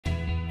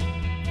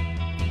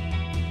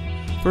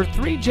For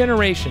 3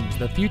 generations,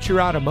 the Future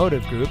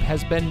Automotive Group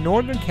has been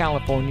Northern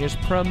California's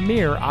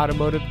premier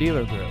automotive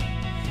dealer group.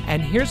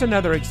 And here's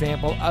another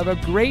example of a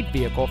great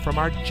vehicle from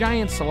our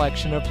giant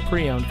selection of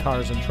pre-owned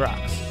cars and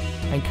trucks.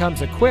 And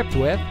comes equipped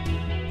with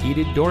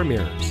heated door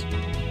mirrors,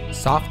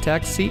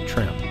 soft-tech seat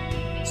trim,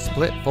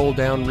 split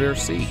fold-down rear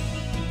seat,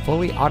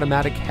 fully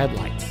automatic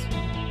headlights,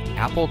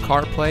 Apple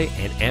CarPlay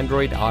and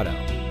Android Auto,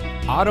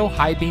 auto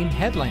high beam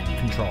headlamp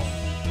control,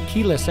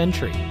 keyless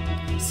entry,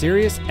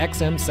 Sirius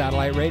XM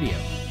satellite radio,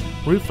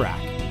 roof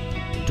rack,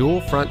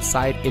 dual front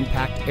side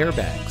impact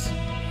airbags,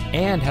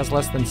 and has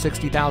less than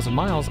 60,000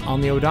 miles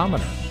on the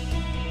odometer.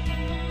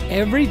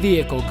 Every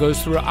vehicle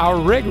goes through our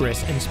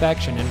rigorous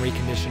inspection and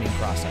reconditioning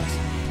process.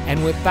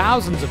 And with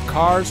thousands of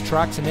cars,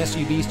 trucks, and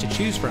SUVs to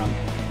choose from,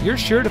 you're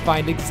sure to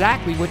find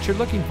exactly what you're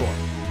looking for.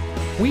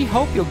 We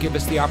hope you'll give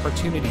us the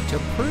opportunity to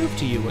prove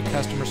to you what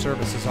customer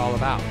service is all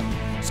about.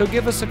 So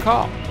give us a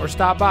call or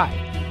stop by.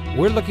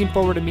 We're looking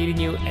forward to meeting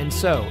you, and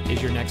so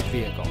is your next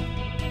vehicle.